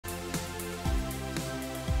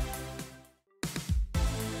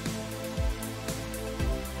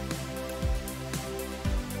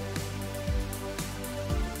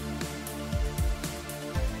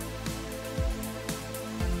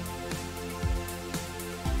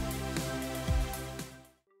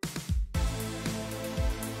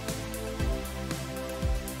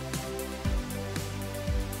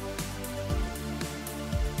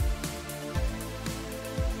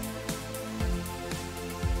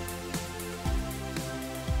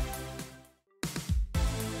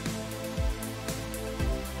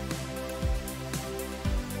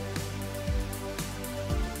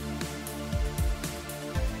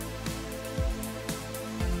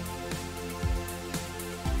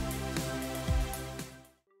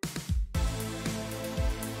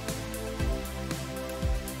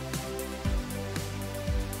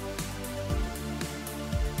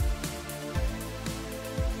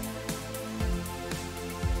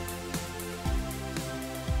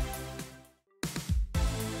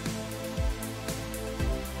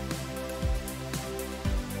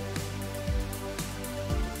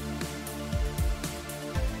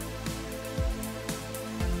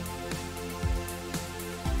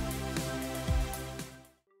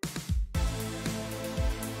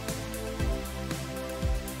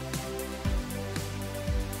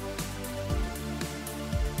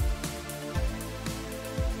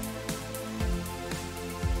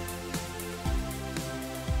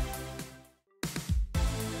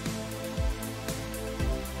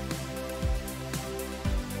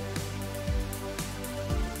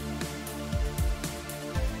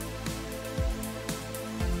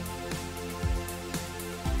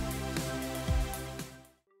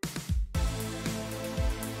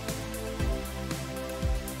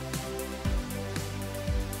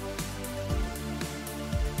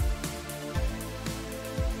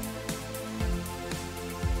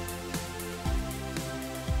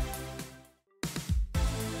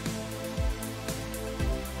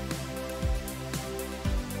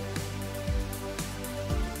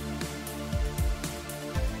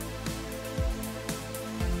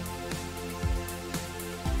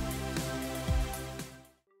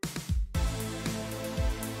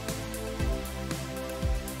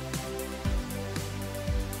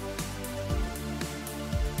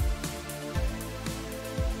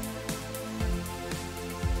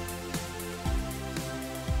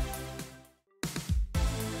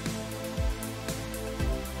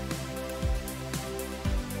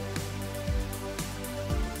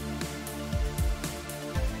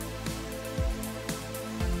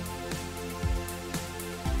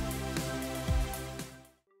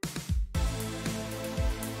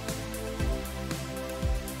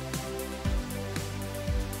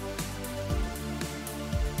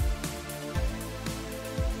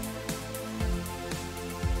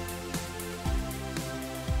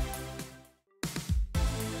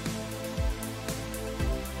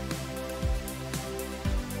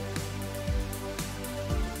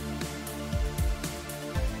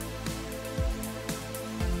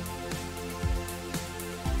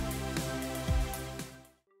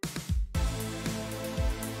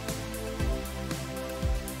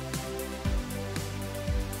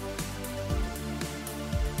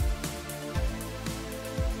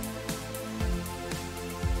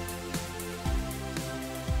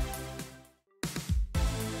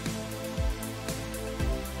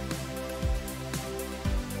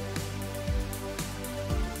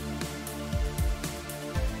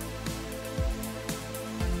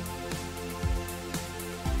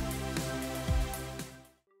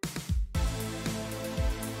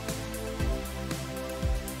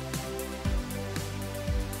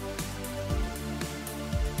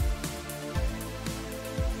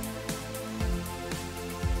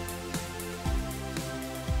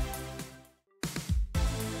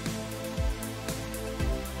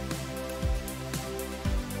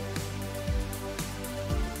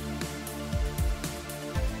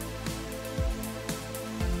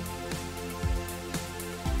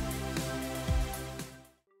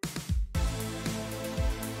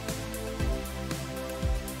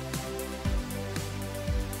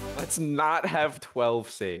Let's not have 12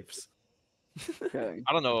 saves. Okay.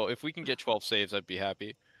 I don't know. If we can get 12 saves, I'd be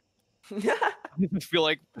happy. I feel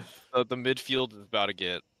like the midfield is about to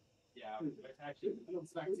get. Yeah, actually,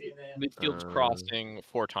 Midfield's crossing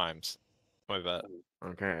 4 times. My bet.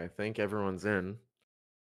 Okay, I think everyone's in.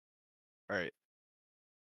 All right.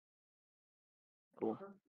 Cool.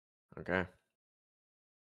 Okay.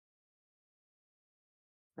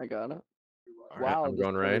 I got it. All right, Wow, I'm this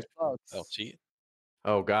going really right. sucks. LT.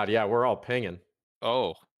 Oh God, yeah, we're all pinging.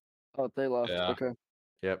 Oh, Oh, they left. Yeah. Okay.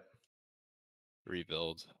 Yep.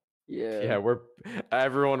 rebuild. Yeah. Yeah,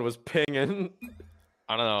 everyone was pinging.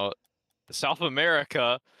 I don't know. South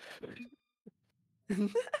America.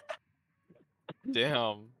 Damn.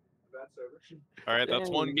 All right, that's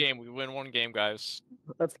one Dang. game. We win one game, guys.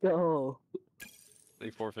 Let's go. They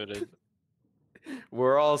forfeited.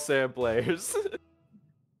 We're all Sam players.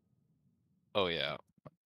 Oh yeah.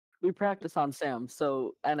 We practice on Sam,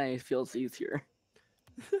 so NA feels easier.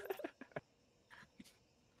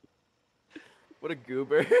 What a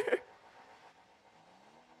goober.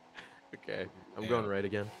 Okay, I'm going Damn. right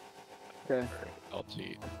again. Okay.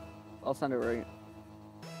 LT. I'll send it right.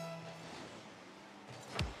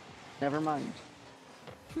 Never mind.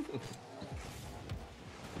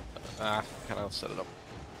 Kind of set it up.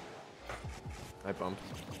 I bumped.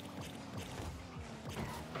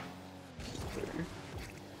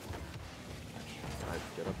 I'd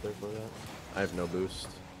get up there for that. I have no boost.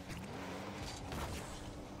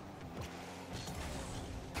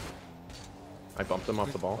 I bumped him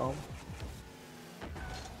off the ball.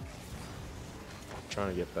 Trying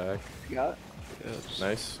to get back. Got it. Yeah, just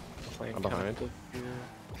Nice. playing I'm behind. counter here.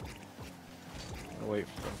 Wait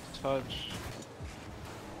for him to touch.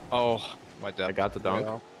 Oh, my dad. I got the dunk.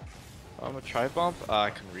 I'm gonna try bump.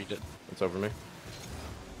 I can read it. It's over me.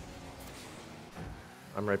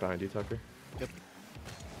 I'm right behind you, Tucker. Yep.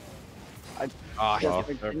 I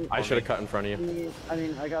I should have cut in front of you. I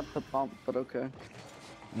mean, I got the bump, but okay.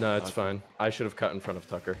 No, it's fine. I should have cut in front of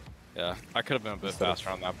Tucker. Yeah, I could have been a bit faster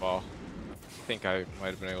on that ball. I think I might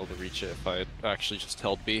have been able to reach it if I had actually just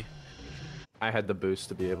held B. I had the boost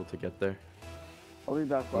to be able to get there. I'll be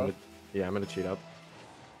back left. Yeah, I'm gonna cheat up.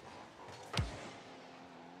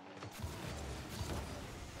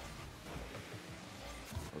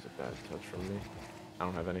 That was a bad touch from me. I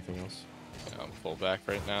don't have anything else. Yeah, I'm full back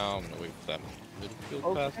right now. I'm gonna wait for that midfield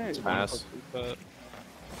Okay. pass. Pass.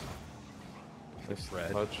 Nice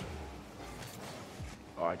Red. touch.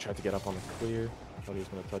 Oh, I tried to get up on the clear. I thought he was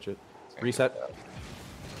gonna touch it. Reset.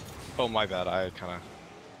 Oh my bad. I kind of.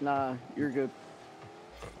 Nah, you're good.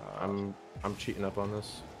 I'm cheating up on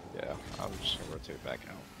this. Yeah, I'm just gonna rotate back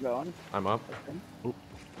out. Go on. I'm up. Okay. Oop.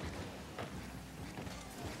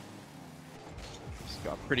 Just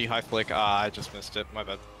got pretty high flick. I just missed it. My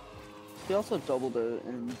bad. He also doubled it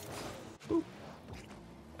and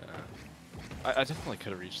I definitely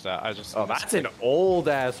could have reached that. I just. Oh, missed that's it. an old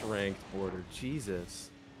ass ranked order. Jesus.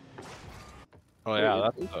 Oh yeah,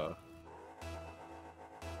 that's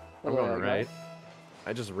I'm going right.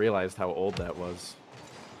 I just realized how old that was.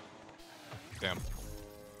 damn.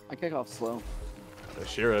 I kick off slow. The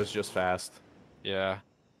Shira's just fast. Yeah,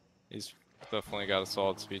 he's definitely got a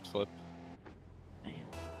solid speed flip.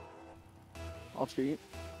 I'll cheat.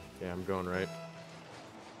 Yeah, I'm going right.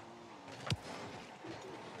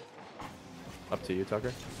 Up to you,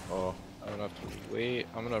 Tucker. Oh, I don't have to wait.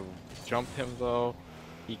 I'm gonna jump him though.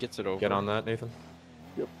 He gets it over. get on that, Nathan.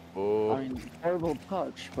 Yep. Oh, I mean, terrible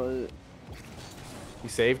touch, but he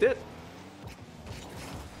saved it.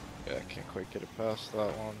 Yeah, I can't quite get it past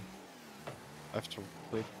that one. I have to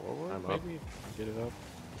play forward. I'm up. Maybe get it up.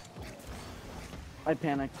 I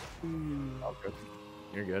panicked. Oh, good.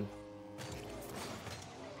 You're good.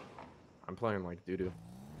 I'm playing like doo-doo.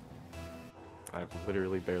 I've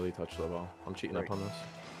literally barely touched the ball. I'm cheating up on this.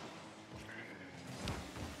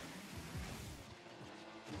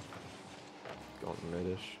 Going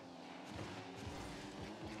mid-ish.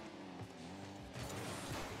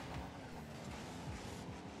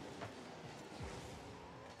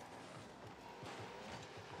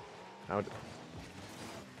 Could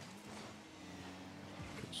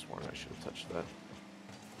have sworn I should have touched that.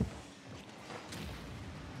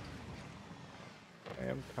 I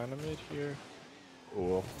am kind of mid here.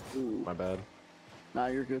 Oh, Ooh. my bad. Nah,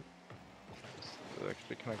 you're good. It's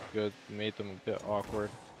actually kind of good. Made them a bit awkward.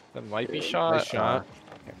 That might be Yeah, shot. nice shot.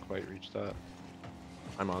 Can't quite reach that.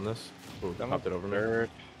 I'm on this. Ooh, I'm popped it over me. third.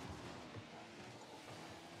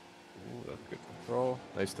 Ooh, that's good control.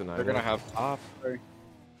 Nice deny. They're gonna have top.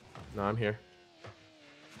 No, I'm here.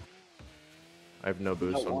 I have no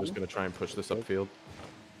boost, got so I'm just one? gonna try and push this upfield.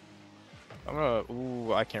 I'm gonna.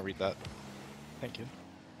 Ooh, I can't read that. Thank you.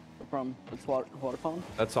 from its water pond.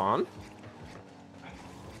 That's on?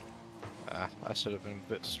 I should have been a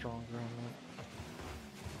bit stronger on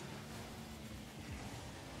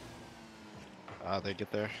that. They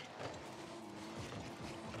get there.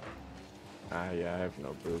 Yeah, I have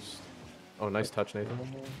no boost. Oh, nice touch, Nathan.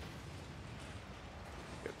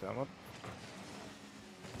 Get down up.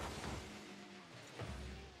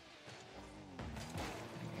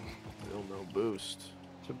 Still no boost.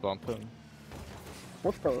 To bump him.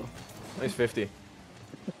 What the? Nice 50.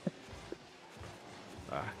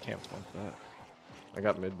 Can't bump that. I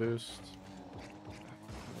got mid boost.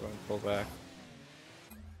 I'm going to pull back.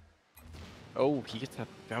 Oh, he gets that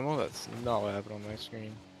demo? That's not what happened on my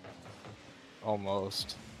screen.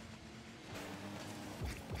 Almost.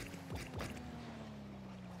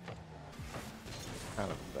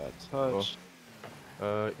 Kind of a bad touch.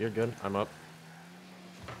 You're good. I'm up.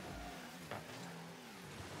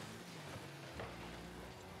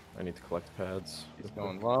 I need to collect pads. He's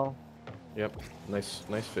going low. Yep. Nice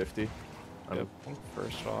 50. Yep.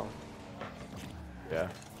 First off. Yeah.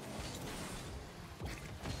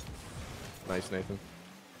 Nice, Nathan.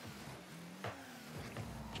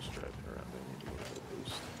 Just driving around. I need to get a little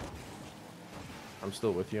boost. I'm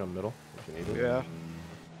still with you on middle if you need it. Yeah.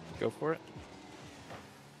 Go for it.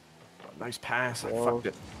 Nice pass. I Oh. fucked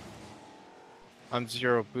it. I'm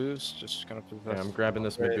 0 boost. Just gonna possess. Yeah, I'm grabbing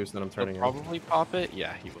this mid boost and I'm turning He'll it. probably pop it.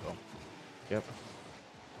 Yeah, he will. Yep.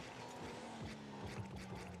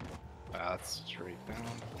 That's straight down.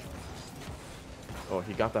 Oh,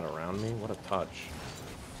 he got that around me? What a touch.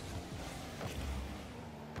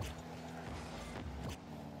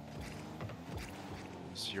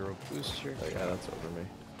 Zero boost here. Oh, yeah, that's over me.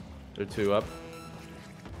 They're 2 up.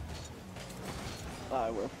 I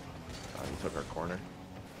will. He took our corner.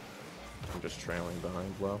 I'm just trailing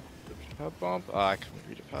behind low. Head bump. I couldn't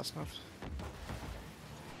read it fast enough.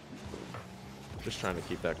 Just trying to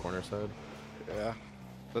keep that corner side. Yeah.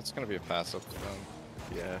 That's gonna be a pass up to them.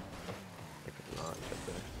 Yeah. I could not get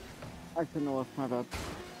there. I couldn't have left my bad.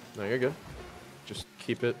 No, you're good. Just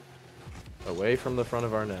keep it away from the front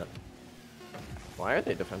of our net. Why are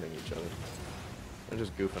they defending each other? They're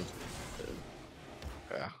just goofing.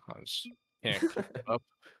 Yeah, I just can't keep it up.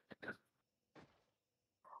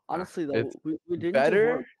 Honestly, though, It's we didn't do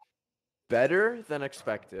Better, better than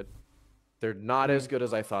expected. They're not as good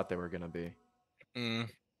as I thought they were gonna be.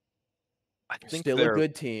 I think Still they're a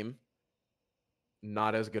good team.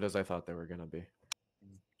 Not as good as I thought they were gonna be.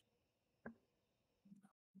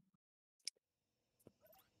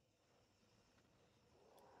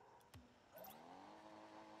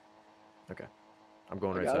 Okay, I'm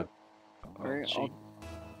going I right got side. it. Alright, cheap.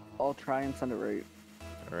 I'll try and send it right.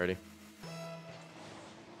 Alrighty.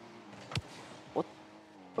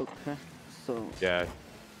 Okay, so. Yeah.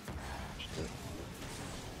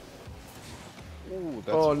 Ooh, that's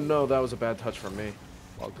Oh no, that was a bad touch from me.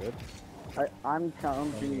 all good. I'm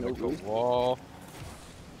challenging no Like a boost. wall.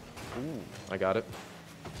 Ooh, I got it.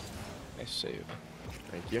 Nice save.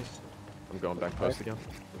 Thank you. I'm going back post again.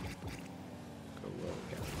 Go low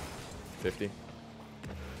again. 50.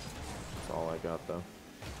 That's all I got though.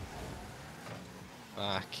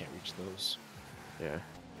 I can't reach those. Yeah.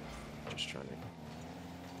 Just trying to.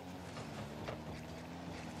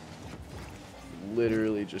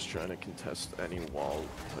 Literally just trying to contest any wall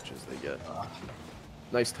touches they get.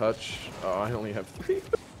 Nice touch. Oh, I only have 3.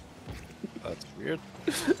 That's weird.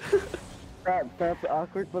 That's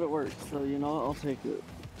awkward, but it works. So you know, I'll take it.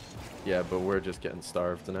 Yeah, but we're just getting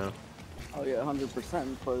starved now. Oh yeah,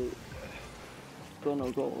 100%. But still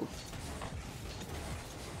no goals.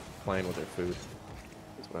 Playing with their food.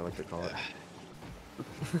 That's what I like to call it.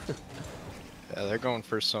 Yeah, they're going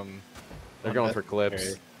for some. They're going for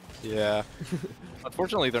clips. Yeah.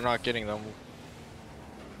 Unfortunately, they're not getting them.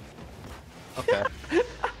 Okay.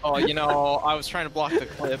 Oh, you know, I was trying to block the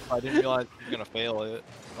clip. I didn't realize he was gonna fail it.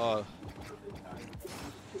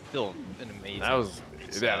 Still an amazing. That was,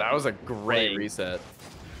 yeah, that was a great Play. reset.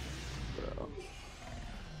 Bro.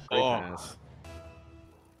 Great pass.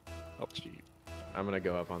 Oh, cheap. I'm gonna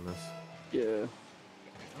go up on this. Yeah.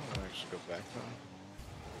 I'll actually go back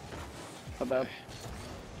now. How about?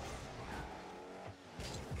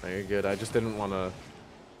 No, you're good. I just didn't want to,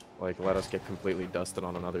 like, let us get completely dusted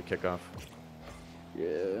on another kickoff.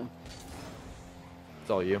 Yeah. It's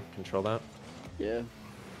all you. Control that. Yeah.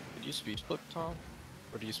 Did you speed flip, Tom?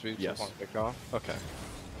 Or do you speed Yes. flip on kickoff? Okay.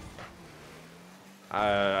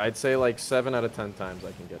 I'd say like 7 out of 10 times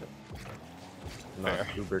I can get it. I'm not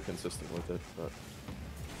Fair. uber consistent with it, but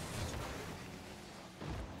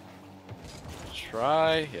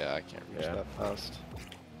Try. Yeah, I can't reach Yeah. that fast.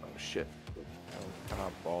 oh shit, I'm kind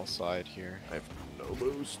of ball side here. I have No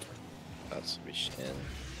boost. That's be shit.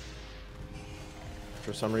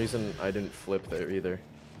 For some reason, I didn't flip there either.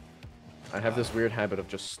 I have this weird habit of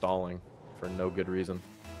just stalling for no good reason.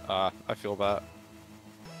 I feel that.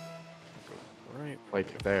 Go right.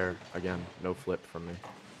 Like there, again, no flip from me.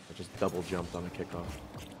 I just double jumped on a kickoff.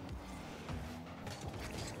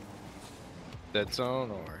 Dead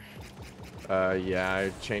zone or? Yeah,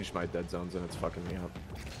 I changed my dead zones and it's fucking me up.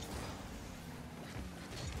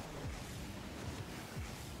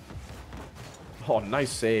 Oh, nice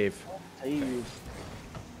save. Save.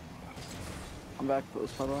 I'm back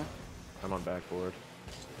post, by the way. I'm on backboard.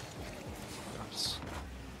 Nice.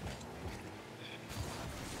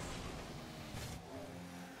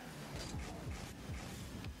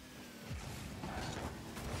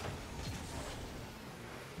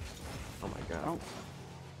 Oh my god.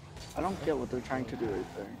 I don't get what they're trying to do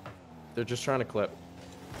right there. They're just trying to clip.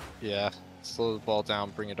 Yeah. Slow the ball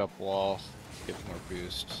down, bring it up wall, get more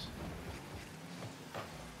boost.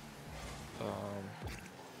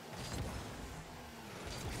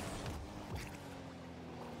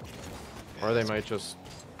 Or they might just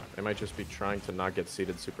be trying to not get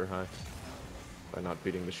seated super high by not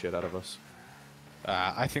beating the shit out of us.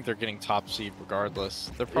 I think they're getting top seed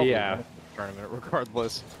regardless. They're probably Yeah. winning the tournament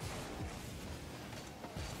regardless.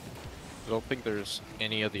 I don't think there's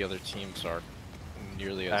any of the other teams are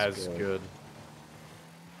nearly as good.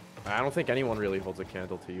 I don't think anyone really holds a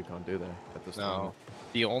candle to Uconn, do they? At this time. No.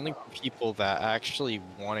 The only people that actually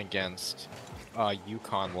won against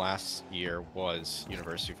Uconn last year was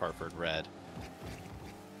University of Hartford Red.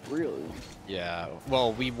 Really? Yeah.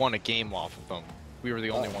 Well, we won a game off of them. We were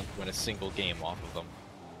the only ones to win a single game off of them.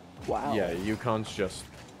 Wow. Yeah, Uconn's just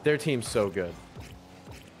their team's so good.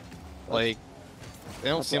 Like, they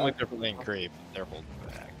don't That's seem like they're actually playing tough. great, but they're holding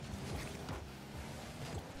back.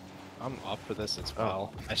 I'm up for this as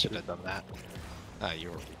well. I should have done that. Ah,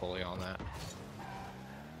 you were fully on that.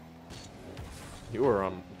 You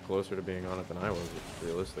were closer to being on it than I was,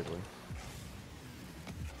 realistically.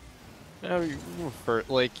 Yeah,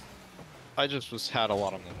 like, I just had a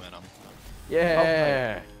lot of momentum.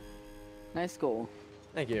 Yeah. Nice goal.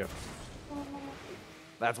 Thank you.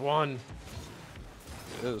 That's one.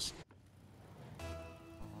 It is.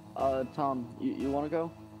 Tom, you want to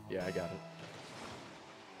go? Yeah, I got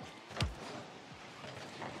it.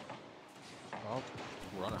 Oh,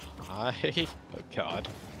 run high. Oh god.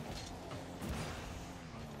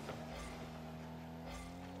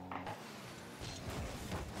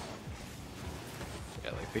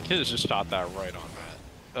 Yeah, like the kid just shot that right on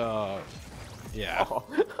that. Yeah.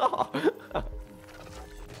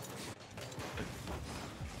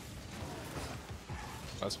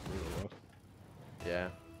 That's brutal. Yeah.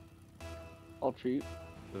 I'll cheat.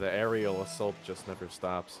 The aerial assault just never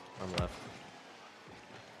stops on left.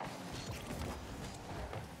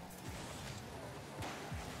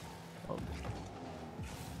 Oh,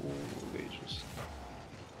 they just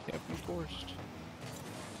can't be forced.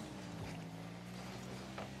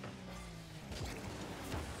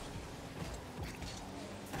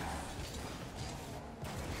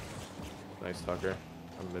 Nice, Tucker.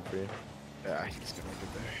 I'm mid for you. Yeah, he's gonna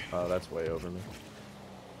get there. Oh, that's way over me.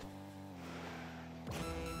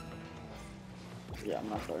 Yeah, I'm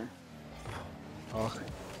not there. Oh,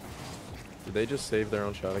 Did they just save their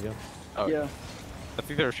own shot again? oh Yeah. I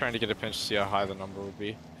think they were trying to get a pinch to see how high the number would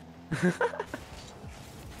be.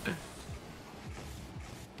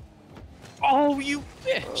 Oh, you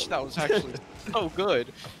bitch! That was actually so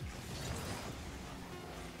good.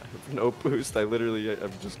 I have no boost.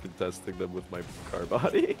 I'm just contesting them with my car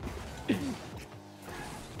body.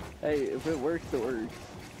 Hey, if it works, it works.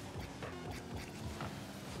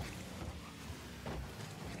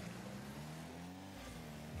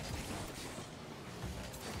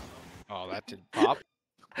 Oh, that did pop.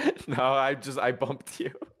 No, I bumped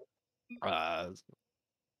you.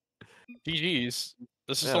 GG's.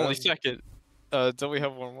 This is Yeah, only that- second. Don't we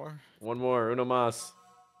have one more? One more, uno mas.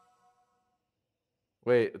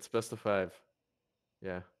 Wait, it's best of 5.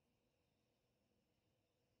 Yeah.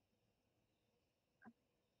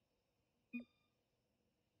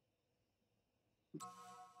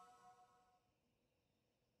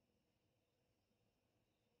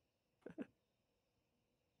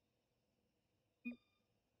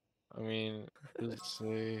 I mean, let's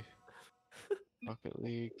say Rocket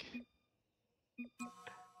League.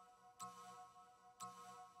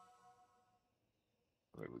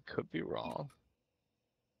 I mean, we could be wrong.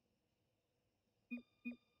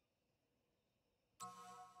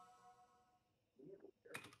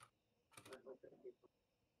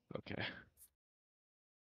 Okay.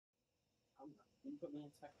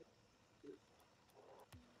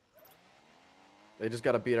 They just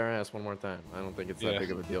gotta beat our ass one more time. I don't think it's that Yeah.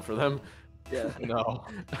 big of a deal for them. Yeah. No.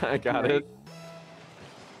 I got it.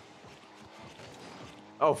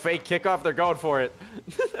 Oh, fake kickoff. They're going for it.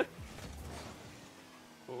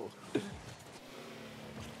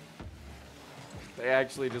 They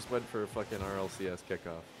actually just went for a fucking RLCS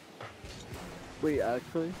kickoff. Wait,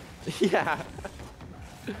 actually? Yeah.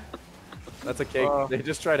 That's a K. They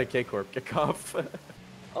just tried a K Corp kickoff.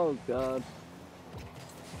 Oh god.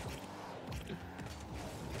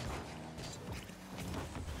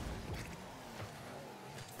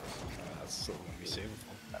 That's still gonna be savable.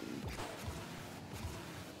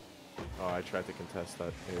 Oh, I tried to contest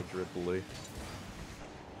that air dribbly.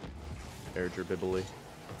 Air dribbly.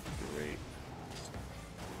 Great.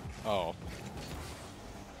 Oh.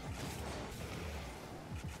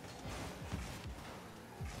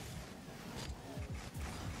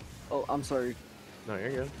 Oh, I'm sorry. No,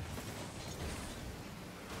 you're good.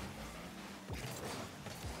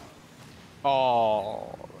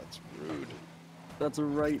 Oh, that's rude. That's a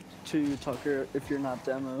right to Tucker if you're not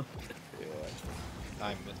demo. Yeah.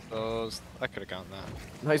 I missed those. I could have gotten that.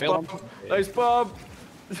 Nice Fail. bump. Nice bump.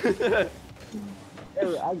 Hey,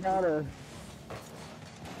 I gotta.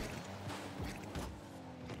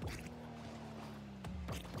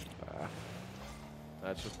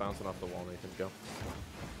 That's just bouncing off the wall, Nathan. Go.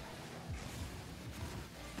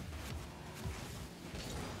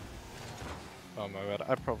 Oh my god,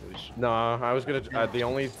 I probably should. No, I was gonna. The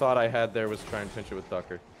only thought I had there was try and pinch it with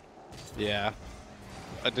Tucker. Yeah.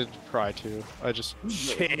 I did try to. I just.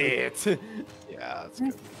 Shit. Yeah, that's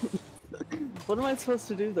good. What am I supposed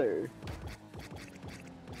to do there?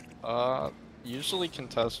 Usually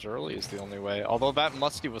contest early is the only way. Although that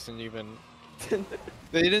musty wasn't even.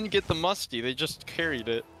 They didn't get the musty. They just carried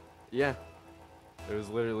it. Yeah. It was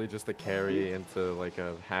literally just a carry into like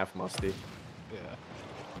a half musty. Yeah.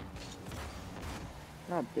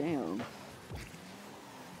 God damn.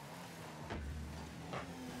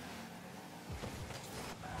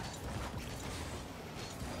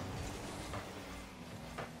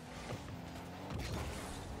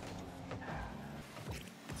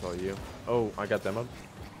 It's all you. Oh, I got demoed.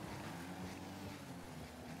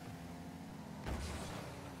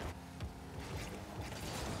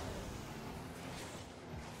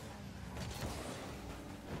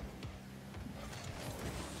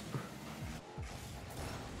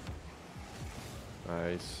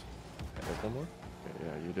 Nice. Have one more? Okay,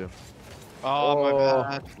 yeah, you do. Oh, my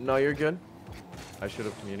bad. No, you're good. I should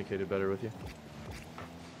have communicated better with you.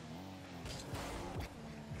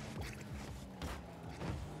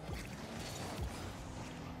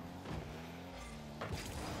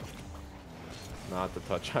 Not the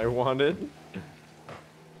touch I wanted.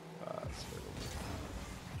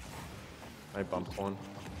 I bumped one.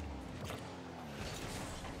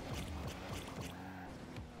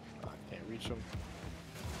 I can't reach him.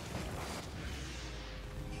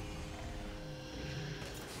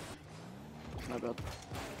 My bad.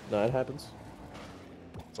 No, it happens.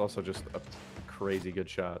 It's also just a crazy good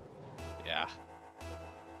shot. Yeah.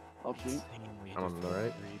 I'll shoot. I'm on the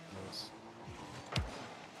right.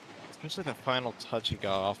 Especially the final touch he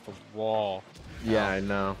got off the wall. Yeah, I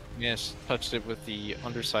know. He just touched it with the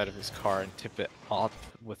underside of his car and tipped it up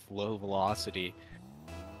with low velocity.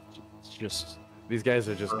 It's just These guys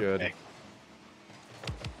are just good. perfect.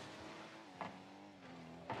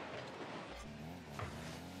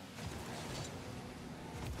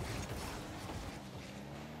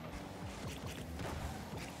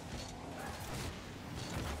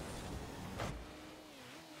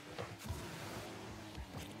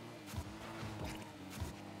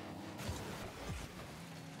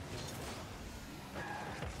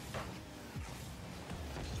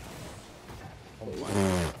 Oh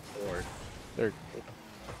my lord. They're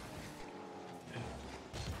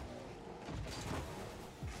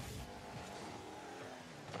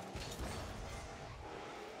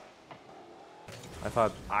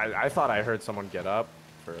I thought I heard someone get up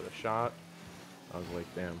for the shot. I was like,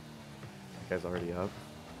 damn, that guy's already up.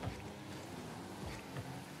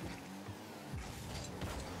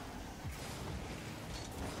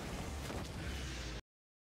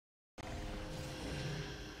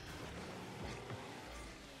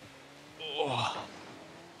 Oh.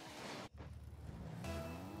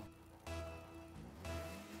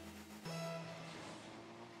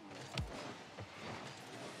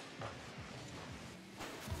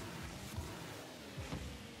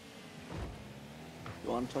 You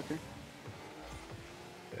want Tucker?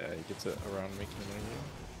 Yeah, he gets it around making it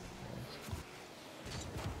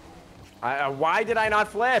again. Why did I not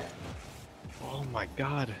flip? Oh my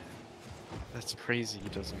god. That's crazy he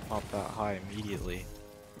doesn't pop that high immediately.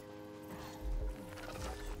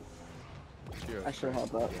 I should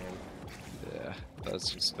have that. Yeah, that's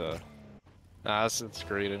just nah, it's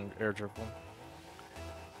great in air dribble.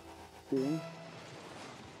 Shooting.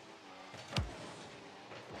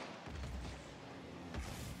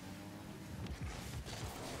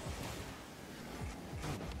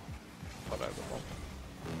 But I have the ball.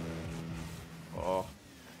 Oh.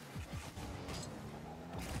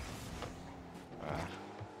 Ah.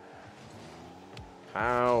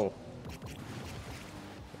 How?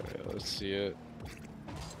 Okay, let's see it.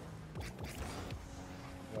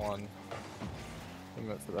 One. I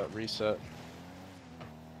meant for that reset.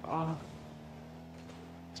 Ah.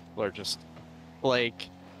 People are just like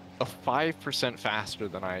a 5% faster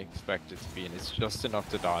than I expected to be, and it's just enough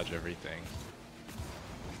to dodge everything.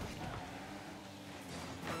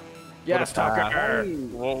 Yes, What a Tucker! pass.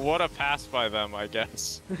 Well, what a pass by them, I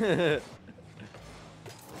guess.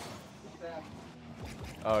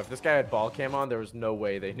 Oh, if this guy had ball cam on, there was no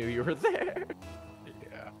way they knew you were there.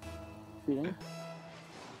 Yeah. Shooting.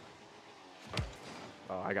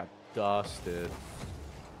 Oh, I got dusted.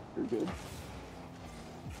 You're good.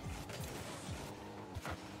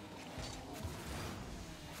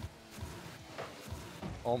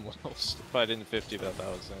 Almost. If I didn't 50 that, that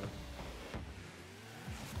was in.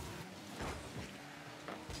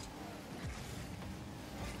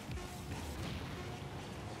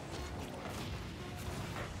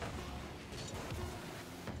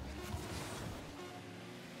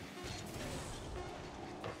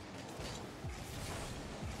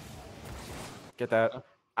 Get that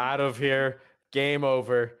out of here. Game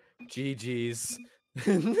over. GG's.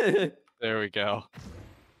 There we go.